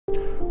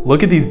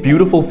Look at these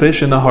beautiful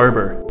fish in the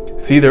harbor.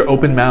 See their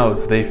open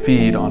mouths, they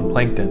feed on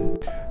plankton.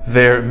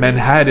 They're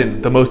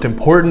Menhaden, the most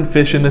important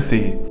fish in the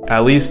sea,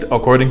 at least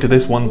according to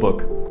this one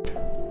book.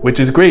 Which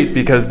is great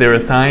because they're a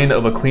sign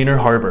of a cleaner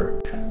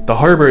harbor. The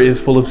harbor is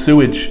full of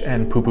sewage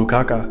and poo-poo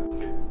caca.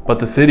 But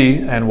the city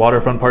and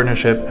Waterfront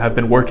Partnership have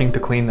been working to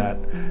clean that.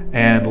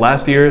 And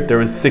last year, there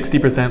was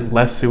 60%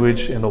 less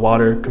sewage in the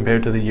water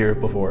compared to the year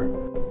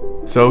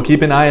before. So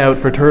keep an eye out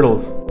for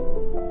turtles.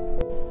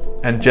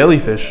 And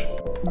jellyfish.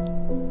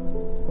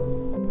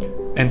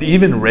 And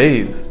even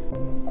rays.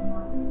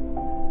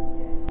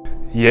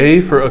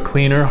 Yay for a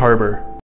cleaner harbor.